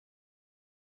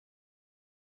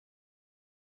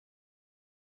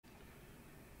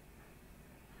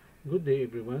Good day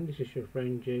everyone, this is your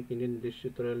friend Jake, and in this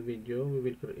tutorial video we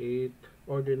will create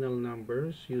ordinal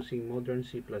numbers using modern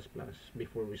C++.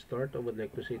 Before we start, I would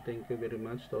like to say thank you very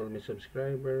much to all my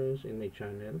subscribers in my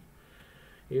channel.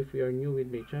 If you are new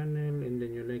with my channel and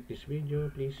then you like this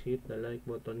video, please hit the like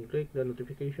button, click the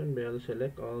notification bell,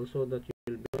 select all so that you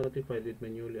will be notified with my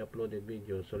newly uploaded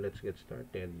videos. So let's get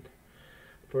started.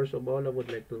 First of all, I would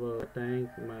like to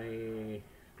thank my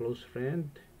close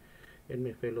friend and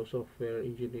my fellow software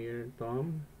engineer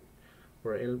Tom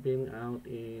for helping out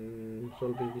in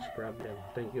solving this problem.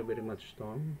 Thank you very much,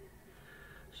 Tom.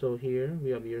 So here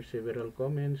we have here several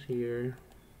comments here,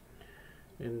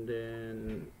 and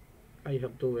then I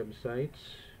have two websites,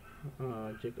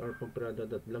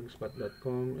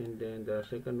 jkrpomperada.blogspot.com, and then the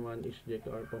second one is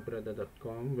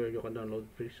jkrpomperada.com, where you can download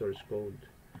free source code.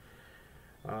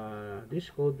 This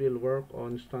code will work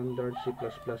on standard C++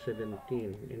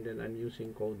 17, and then I'm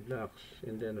using code blocks,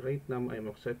 and then right now I'm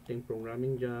accepting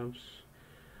programming jobs,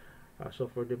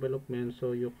 software development,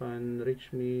 so you can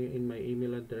reach me in my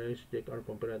email address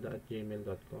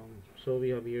jkrpomperada@gmail.com. So we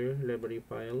have here library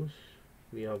files.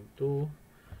 We have two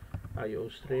IO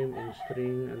stream and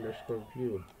string underscore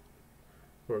view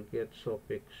for get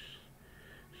suffix.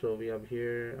 So we have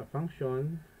here a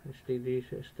function std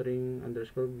string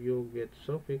underscore view get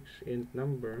suffix int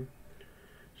number.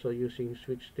 So using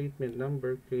switch statement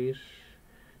number case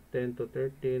 10 to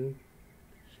 13,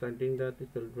 starting that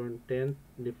it will run 10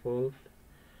 default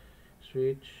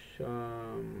switch,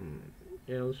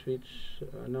 L switch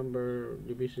number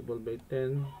divisible by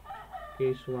 10,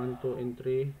 case 1 2 and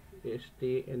 3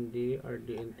 st and d are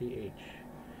d and th.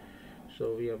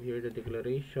 So we have here the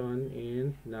declaration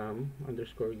in num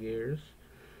underscore years.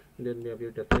 And then we have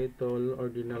here the title,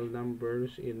 ordinal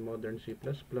numbers in modern C++,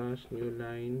 new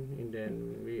line, and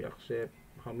then we accept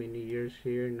how many years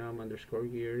here, num underscore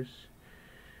years,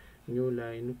 new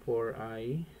line for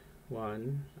I,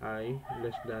 1, I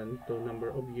less than to number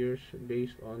of years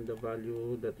based on the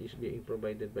value that is being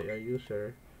provided by our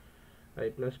user,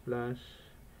 I++,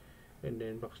 and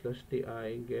then backslash ti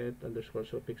get underscore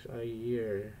suffix I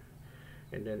year,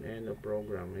 and then end of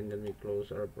program, and then we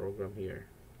close our program here.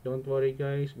 Don't worry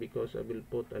guys, because I will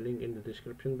put a link in the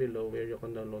description below where you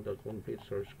can download the complete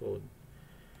source code.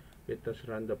 Let us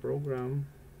run the program.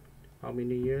 How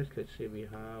many years? Let's say we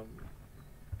have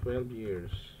 12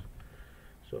 years.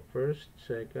 So first,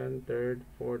 second, third,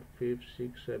 fourth, fifth,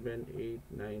 sixth, seventh, eighth,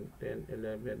 ninth, 10,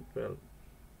 11, 12.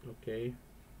 Okay,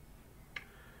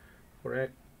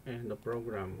 correct. And the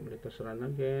program, let us run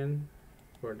again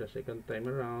for the second time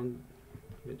around.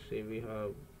 Let's say we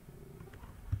have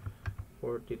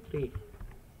 43.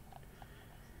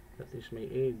 That is my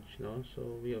age, no? So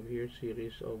we have here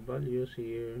series of values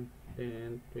here,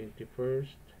 10,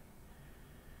 21st,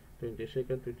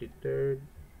 22nd, 23rd,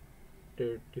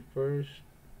 31st,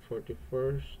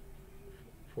 41st,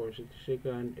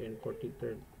 42nd, and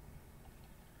 43rd.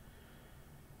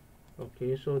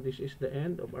 Okay, so this is the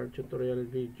end of our tutorial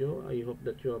video. I hope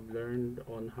that you have learned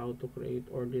on how to create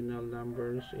ordinal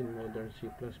numbers in modern C++.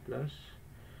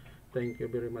 Thank you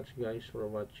very much guys for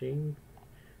watching.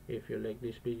 If you like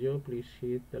this video, please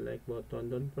hit the like button.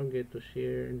 Don't forget to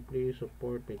share, and please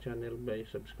support my channel by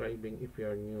subscribing if you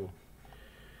are new.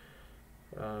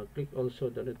 Click also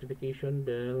the notification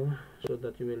bell so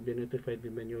that you will be notified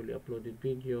with my newly uploaded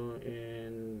video,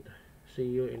 and see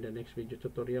you in the next video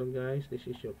tutorial guys. This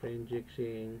is your friend Jake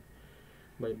saying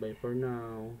bye bye for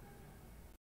now.